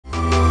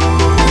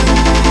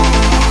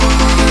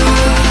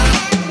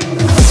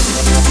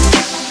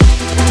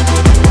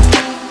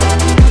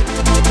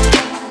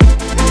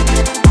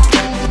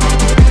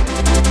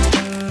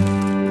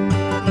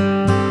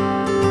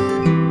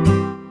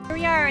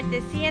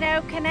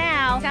C&O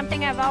Canal,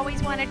 something I've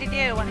always wanted to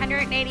do,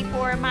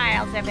 184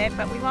 miles of it,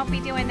 but we won't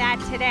be doing that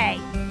today.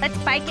 Let's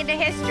bike into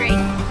history.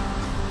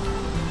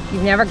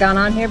 You've never gone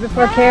on here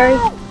before, Carrie?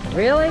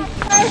 Really?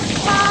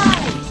 First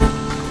time!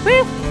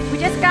 Woo! We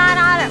just got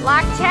on at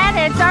Lock 10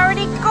 and it's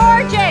already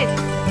gorgeous!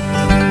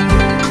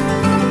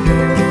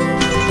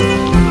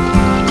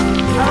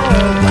 Oh,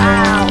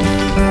 wow.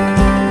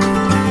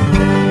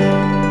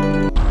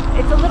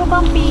 It's a little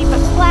bumpy, but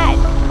flat.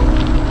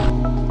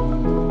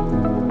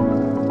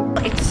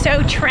 It's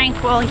so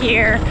tranquil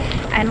here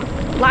and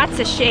lots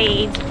of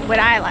shades, what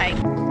I like.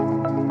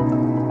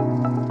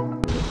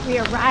 We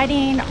are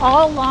riding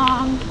all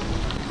along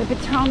the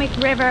Potomac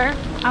River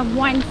on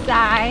one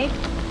side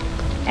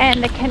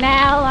and the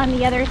canal on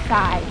the other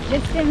side.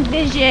 Just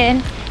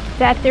envision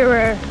that there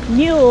were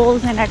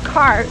mules and a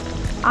cart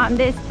on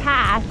this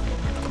path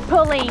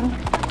pulling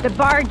the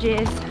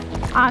barges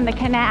on the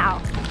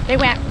canal. They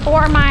went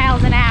 4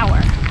 miles an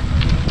hour.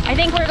 I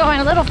think we're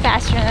going a little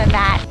faster than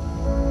that.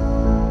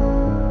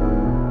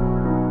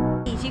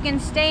 You can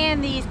stay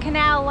in these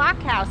canal lock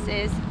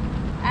houses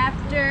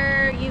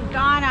after you've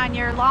gone on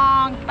your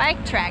long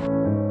bike trek.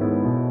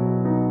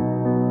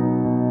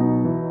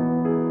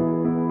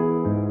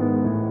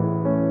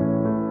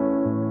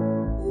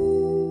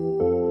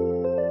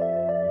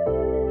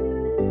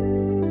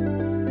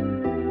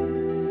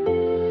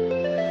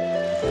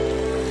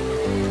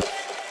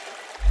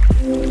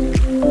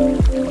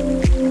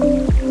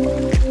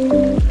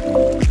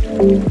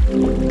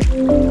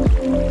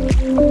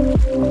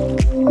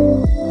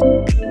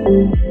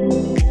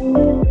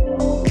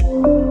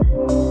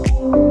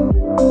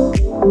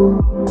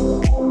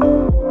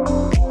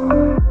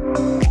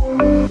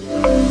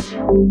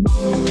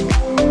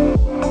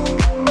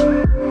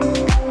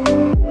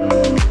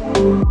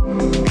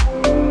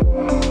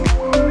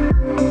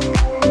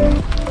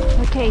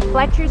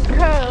 Fletcher's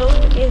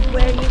Cove is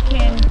where you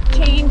can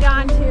change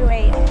onto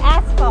an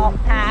asphalt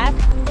path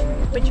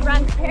which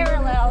runs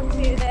parallel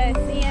to the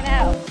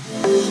C&O.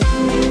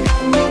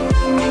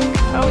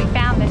 Oh, we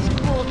found this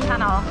cool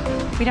tunnel.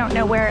 We don't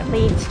know where it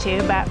leads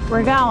to, but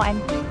we're going.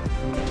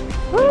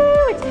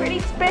 Woo, it's pretty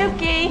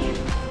spooky.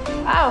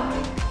 Oh,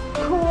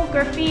 cool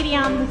graffiti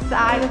on the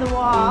side of the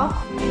wall.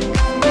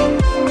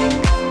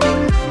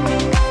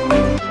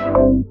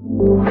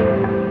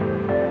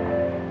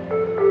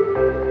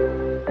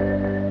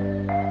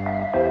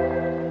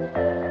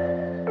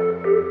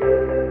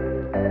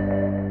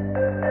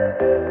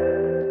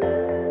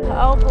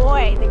 Oh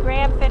boy, the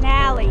grand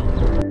finale.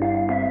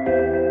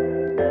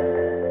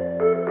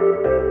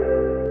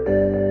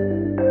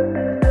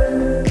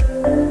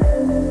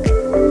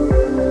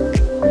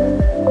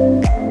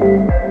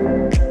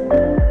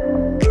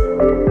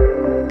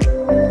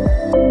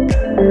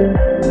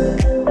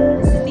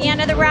 This is the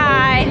end of the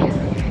ride.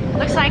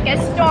 Looks like a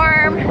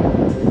storm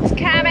is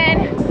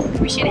coming.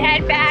 We should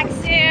head back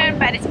soon,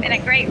 but it's been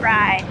a great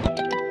ride.